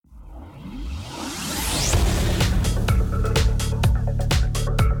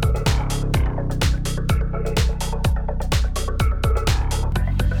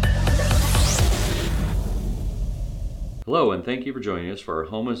and thank you for joining us for our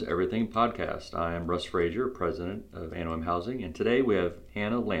Home is Everything podcast. I am Russ Frazier, president of Anawim Housing, and today we have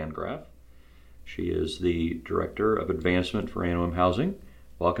Hannah Landgraf. She is the Director of Advancement for Anawim Housing.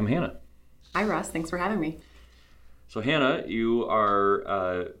 Welcome, Hannah. Hi, Russ. Thanks for having me. So, Hannah, you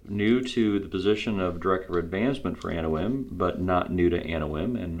are new to the position of Director of Advancement for Anawim, but not new to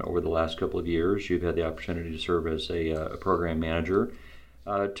Anawim. And over the last couple of years, you've had the opportunity to serve as a program manager.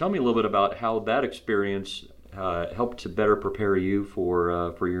 Tell me a little bit about how that experience helped to better prepare you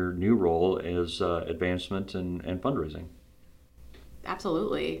for your new role as advancement and fundraising.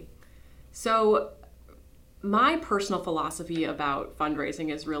 Absolutely. So my personal philosophy about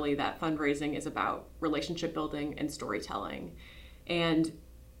fundraising is really that fundraising is about relationship building and storytelling. And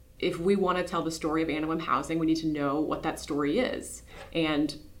if we want to tell the story of Anawim Housing, we need to know what that story is.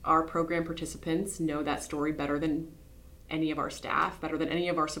 And our program participants know that story better than any of our staff, better than any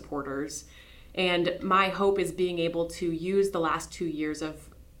of our supporters. And my hope is being able to use the last 2 years of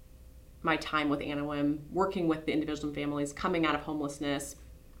my time with Anawim, working with the individuals and families coming out of homelessness,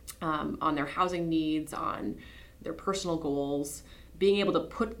 on their housing needs, on their personal goals, being able to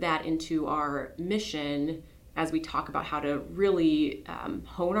put that into our mission as we talk about how to really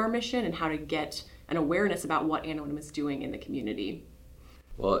hone our mission and how to get an awareness about what Anawim is doing in the community.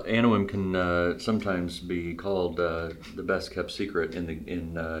 Well, Anawim can sometimes be called the best kept secret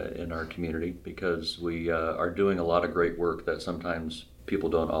in our community because we are doing a lot of great work that sometimes people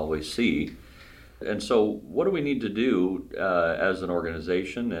don't always see. And so what do we need to do as an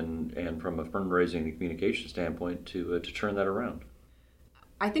organization and from a fundraising and communication standpoint to turn that around?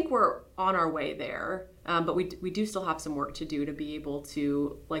 I think we're on our way there, but we do still have some work to do to be able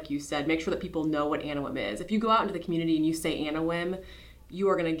to, like you said, make sure that people know what Anawim is. If you go out into the community and you say Anawim, you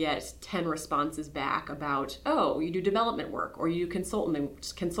are going to get 10 responses back about, oh, you do development work, or you do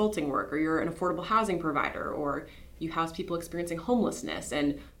consulting work, or you're an affordable housing provider, or you house people experiencing homelessness.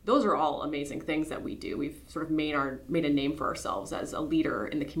 And those are all amazing things that we do. We've sort of made a name for ourselves as a leader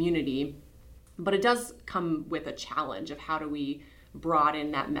in the community. But it does come with a challenge of how do we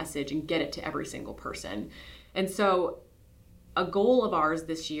broaden that message and get it to every single person. And so a goal of ours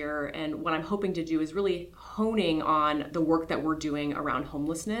this year, and what I'm hoping to do, is really honing on the work that we're doing around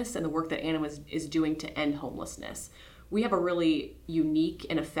homelessness and the work that Anawim is doing to end homelessness. We have a really unique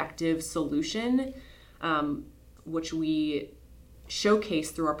and effective solution, which we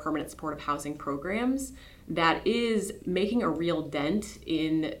showcase through our permanent supportive housing programs, that is making a real dent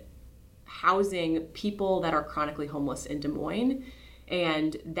in housing people that are chronically homeless in Des Moines.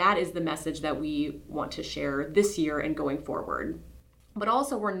 And that is the message that we want to share this year and going forward. But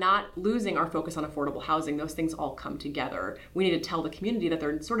also, we're not losing our focus on affordable housing. Those things all come together. We need to tell the community that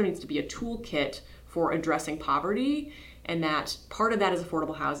there sort of needs to be a toolkit for addressing poverty, and that part of that is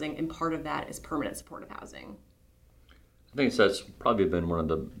affordable housing and part of that is permanent supportive housing. I think that's probably been one of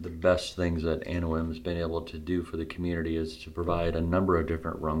the best things that Anawim has been able to do for the community, is to provide a number of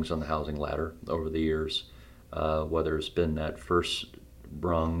different rungs on the housing ladder over the years, whether it's been that first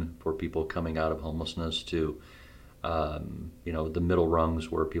rung for people coming out of homelessness to the middle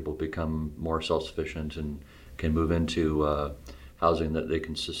rungs where people become more self-sufficient and can move into housing that they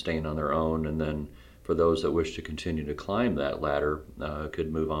can sustain on their own, and then for those that wish to continue to climb that ladder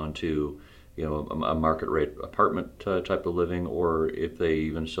could move on to a market rate apartment type of living, or if they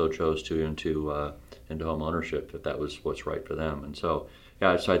even so chose to into home ownership, if that was what's right for them. And so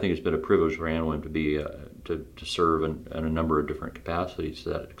I think it's been a privilege for Anawim to be to serve in a number of different capacities to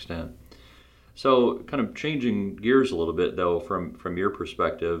that extent. So kind of changing gears a little bit though from your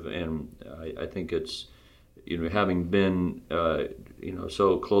perspective, and I think it's having been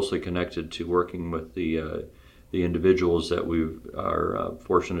so closely connected to working with the individuals that we are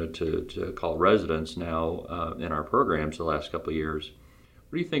fortunate to call residents now in our programs the last couple of years.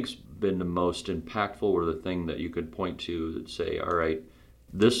 What do you think's been the most impactful, or the thing that you could point to that say, all right,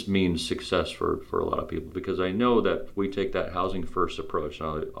 this means success for a lot of people? Because I know that we take that housing first approach, and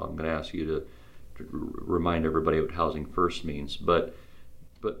I'm going to ask you to remind everybody what housing first means. But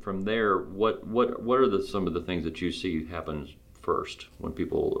from there, what are some of the things that you see happen first when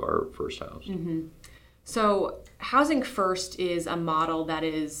people are first housed? Mm-hmm. So Housing First is a model that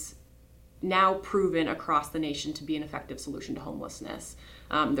is now proven across the nation to be an effective solution to homelessness.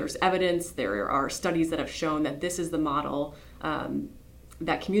 There's evidence, there are studies that have shown that this is the model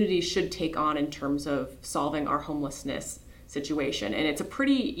that communities should take on in terms of solving our homelessness situation. And it's a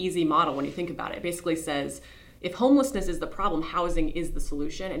pretty easy model when you think about it. It basically says, if homelessness is the problem, housing is the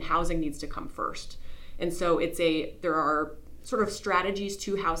solution, and housing needs to come first. And so there are sort of strategies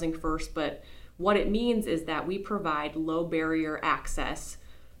to Housing First, but what it means is that we provide low barrier access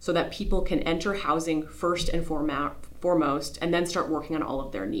so that people can enter housing first and foremost, and then start working on all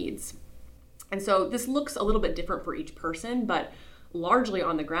of their needs. And so this looks a little bit different for each person, but largely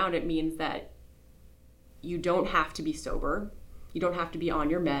on the ground, it means that you don't have to be sober. You don't have to be on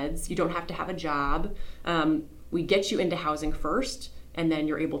your meds. You don't have to have a job. We get you into housing first, and then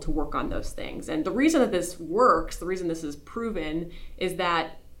you're able to work on those things. And the reason that this works, the reason this is proven, is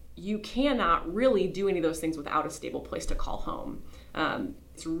that you cannot really do any of those things without a stable place to call home.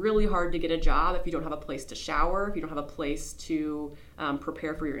 It's really hard to get a job if you don't have a place to shower, if you don't have a place to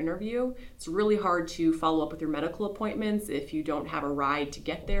prepare for your interview. It's really hard to follow up with your medical appointments if you don't have a ride to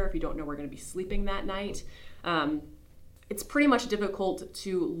get there, if you don't know where you're going to be sleeping that night. It's pretty much difficult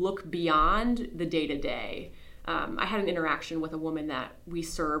to look beyond the day-to-day. I had an interaction with a woman that we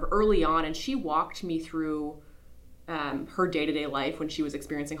serve early on, and she walked me through her day-to-day life when she was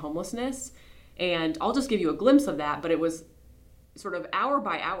experiencing homelessness. And I'll just give you a glimpse of that, but it was sort of hour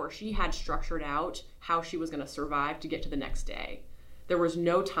by hour, she had structured out how she was going to survive to get to the next day. There was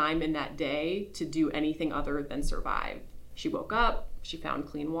no time in that day to do anything other than survive. She woke up, she found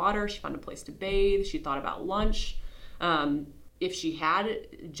clean water, she found a place to bathe, she thought about lunch. If she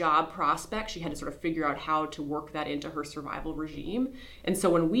had job prospects, she had to sort of figure out how to work that into her survival regime. And so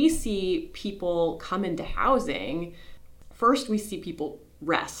when we see people come into housing, first we see people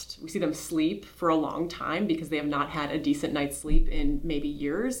rest. We see them sleep for a long time because they have not had a decent night's sleep in maybe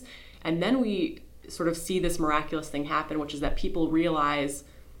years. And then we sort of see this miraculous thing happen, which is that people realize,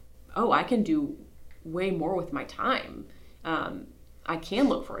 oh, I can do way more with my time. I can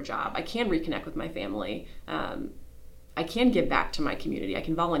look for a job. I can reconnect with my family. I can give back to my community. I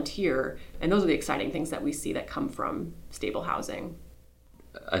can volunteer. And those are the exciting things that we see that come from stable housing.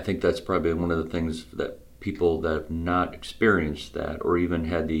 I think that's probably one of the things that people that have not experienced that, or even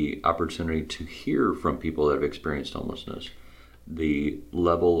had the opportunity to hear from people that have experienced homelessness, the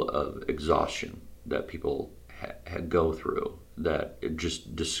level of exhaustion that people go through, that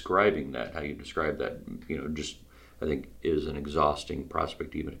just describing that, how you describe that, just I think is an exhausting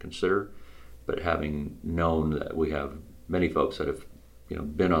prospect to even consider. But having known that we have many folks that have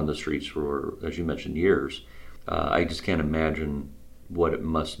been on the streets for, as you mentioned, years, I just can't imagine what it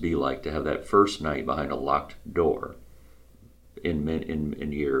must be like to have that first night behind a locked door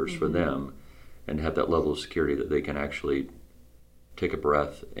in years for them, and have that level of security that they can actually take a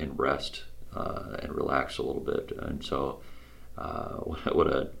breath and rest and relax a little bit. And so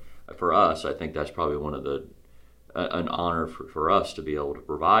for us, I think that's probably one of an honor for us to be able to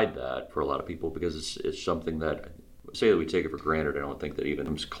provide that for a lot of people, because it's something that, say that we take it for granted, I don't think that even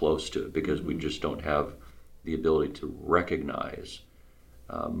comes close to it, because we just don't have the ability to recognize.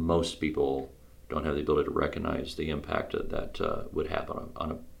 Most people don't have the ability to recognize the impact that would happen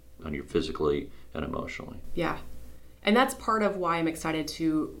on you physically and emotionally. Yeah. And that's part of why I'm excited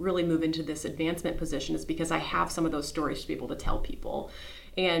to really move into this advancement position, is because I have some of those stories to be able to tell people.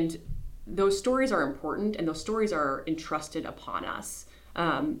 And those stories are important, and those stories are entrusted upon us.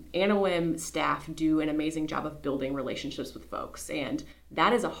 Anawim staff do an amazing job of building relationships with folks, and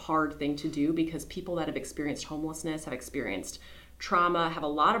that is a hard thing to do, because people that have experienced homelessness, have experienced trauma, have a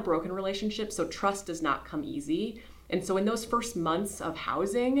lot of broken relationships, so trust does not come easy. And so in those first months of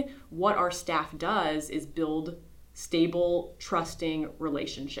housing, what our staff does is build stable, trusting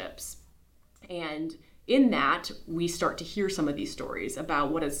relationships. And in that, we start to hear some of these stories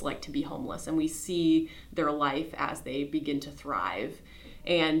about what it's like to be homeless, and we see their life as they begin to thrive.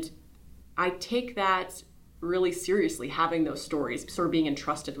 And I take that really seriously, having those stories, sort of being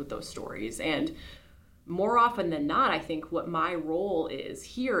entrusted with those stories. And more often than not, I think what my role is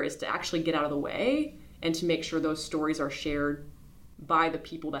here is to actually get out of the way and to make sure those stories are shared by the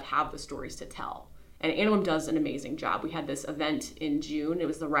people that have the stories to tell. And Anawim does an amazing job. We had this event in June. It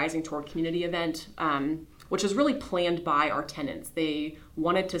was the Rising Toward Community event, which was really planned by our tenants. They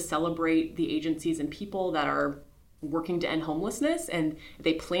wanted to celebrate the agencies and people that are working to end homelessness, and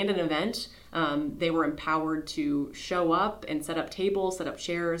they planned an event. They were empowered to show up and set up tables, set up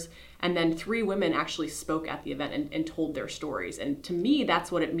chairs, and then 3 women actually spoke at the event and told their stories. And to me,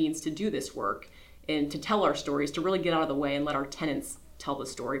 that's what it means to do this work and to tell our stories, to really get out of the way and let our tenants tell the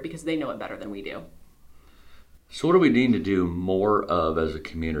story, because they know it better than we do. So what do we need to do more of as a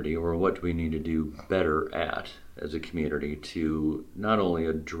community, or what do we need to do better at as a community to not only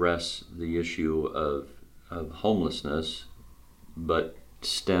address the issue of homelessness, but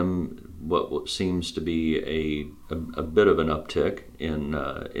stem what seems to be a bit of an uptick in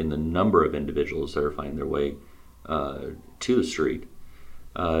the number of individuals that are finding their way to the street?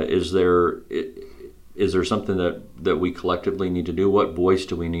 Is there something that we collectively need to do? What voice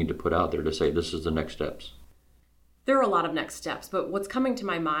do we need to put out there to say this is the next steps? There are a lot of next steps, but what's coming to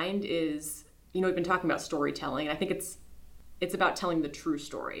my mind is we've been talking about storytelling, and I think it's about telling the true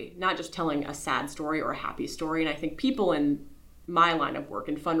story, not just telling a sad story or a happy story. And I think people in my line of work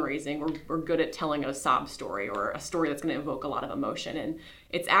in fundraising, we're good at telling a sob story or a story that's going to evoke a lot of emotion. And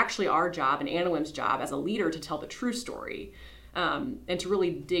it's actually our job and Anawim's job as a leader to tell the true story, and to really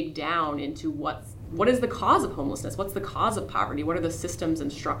dig down into what is the cause of homelessness, what's the cause of poverty, what are the systems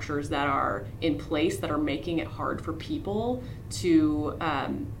and structures that are in place that are making it hard for people to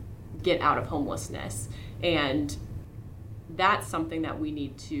get out of homelessness. And that's something that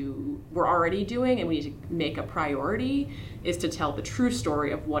we're already doing, and we need to make a priority, is to tell the true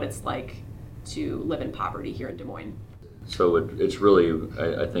story of what it's like to live in poverty here in Des Moines. So it's really,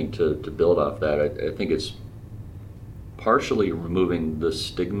 I think, to build off that, I think it's partially removing the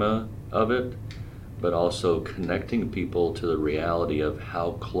stigma of it, but also connecting people to the reality of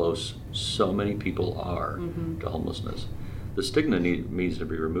how close so many people are to homelessness. The stigma needs to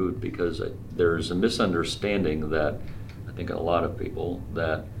be removed, because there's a misunderstanding that I think in a lot of people,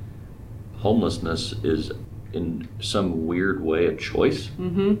 that homelessness is in some weird way a choice,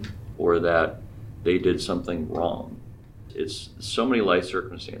 or that they did something wrong. It's so many life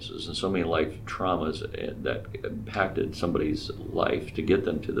circumstances and so many life traumas that impacted somebody's life to get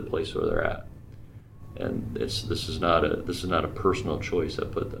them to the place where they're at. And this is not a personal choice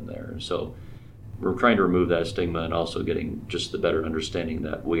that put them there. And so we're trying to remove that stigma, and also getting just the better understanding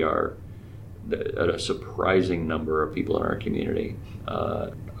that we are at a surprising number of people in our community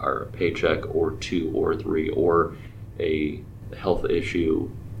are a paycheck or two or three, or a health issue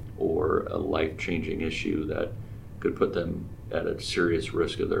or a life-changing issue that could put them at a serious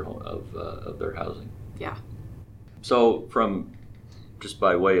risk of their housing. Yeah. So, from just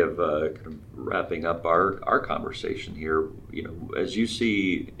by way of kind of wrapping up our conversation here, as you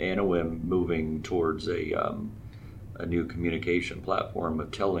see Anawim moving towards a new communication platform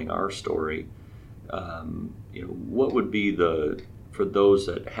of telling our story, what would be for those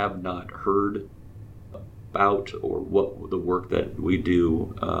that have not heard about or what the work that we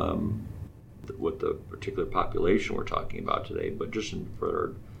do with the particular population we're talking about today, but just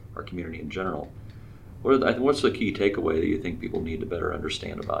for our community in general, what's the key takeaway that you think people need to better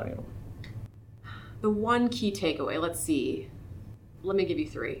understand about Anawim? The one key takeaway, let's see. Let me give you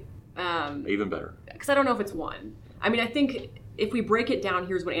three. Even better. Because I don't know if it's one. I mean, I think if we break it down,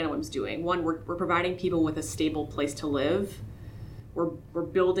 here's what Anawim's doing. One, we're providing people with a stable place to live. We're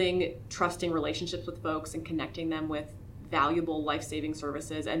building trusting relationships with folks and connecting them with valuable life-saving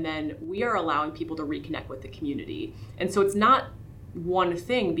services. And then we are allowing people to reconnect with the community. And so it's not one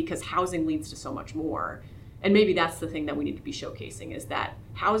thing, because housing leads to so much more. And maybe that's the thing that we need to be showcasing, is that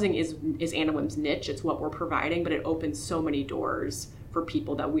housing is Anawim's niche. It's what we're providing, but it opens so many doors for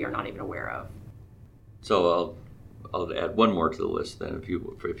people that we are not even aware of. So I'll add one more to the list then,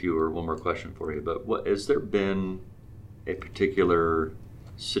 if you were one more question for you. But has there been a particular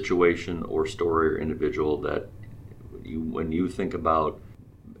situation or story or individual that when you think about,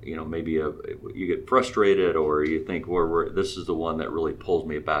 maybe you get frustrated, or you think, this is the one that really pulls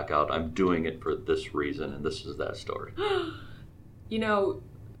me back out. I'm doing it for this reason, and this is that story.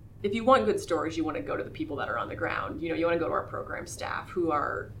 If you want good stories, you want to go to the people that are on the ground. You want to go to our program staff, who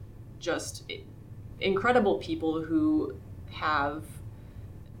are just incredible people who have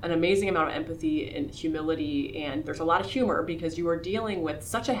an amazing amount of empathy and humility, and there's a lot of humor, because you are dealing with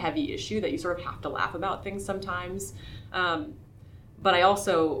such a heavy issue that you sort of have to laugh about things sometimes. But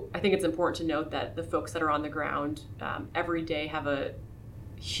I think it's important to note that the folks that are on the ground every day have a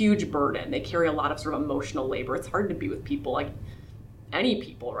huge burden. They carry a lot of sort of emotional labor. It's hard to be with people, like any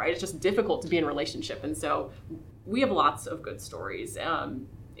people, right? It's just difficult to be in a relationship. And so we have lots of good stories,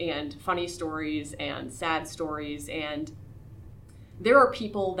 and funny stories and sad stories. And there are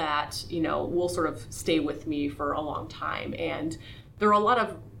people that, will sort of stay with me for a long time. And there are a lot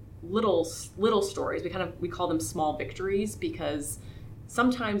of little stories. We call them small victories, because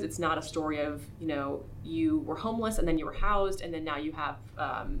sometimes it's not a story of, you were homeless and then you were housed and then now you have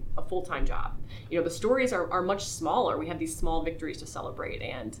a full-time job. The stories are much smaller. We have these small victories to celebrate.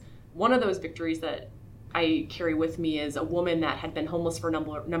 And one of those victories that I carry with me is a woman that had been homeless for a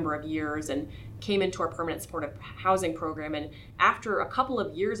number of years and came into our permanent supportive housing program. And after a couple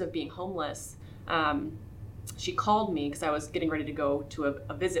of years of being homeless, she called me because I was getting ready to go to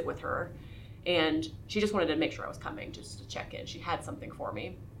a visit with her. And she just wanted to make sure I was coming, just to check in. She had something for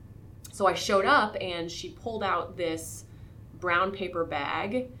me. So I showed up, and she pulled out this brown paper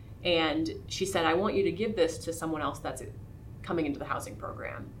bag, and she said, "I want you to give this to someone else that's coming into the housing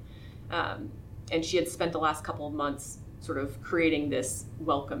program." And she had spent the last couple of months sort of creating this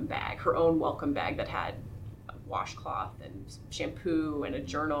welcome bag, her own welcome bag that had washcloth and shampoo and a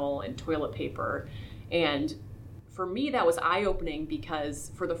journal and toilet paper. And for me, that was eye-opening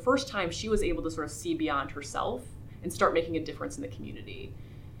because for the first time, she was able to sort of see beyond herself and start making a difference in the community.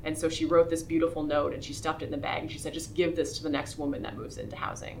 And so she wrote this beautiful note and she stuffed it in the bag and she said, just give this to the next woman that moves into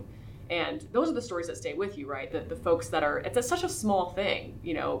housing. And those are the stories that stay with you, right? The folks that are, such a small thing,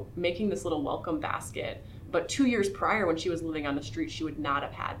 making this little welcome basket. But 2 years prior, when she was living on the street, she would not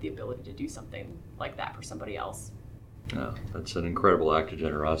have had the ability to do something like that for somebody else. Oh, that's an incredible act of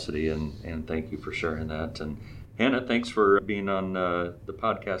generosity, and thank you for sharing that. And Hannah, thanks for being on the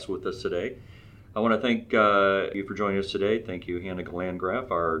podcast with us today. I want to thank you for joining us today. Thank you, Hannah Landgraf,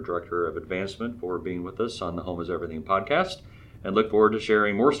 our Director of Advancement, for being with us on the Home is Everything podcast, and look forward to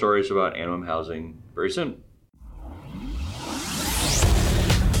sharing more stories about Anawim housing very soon.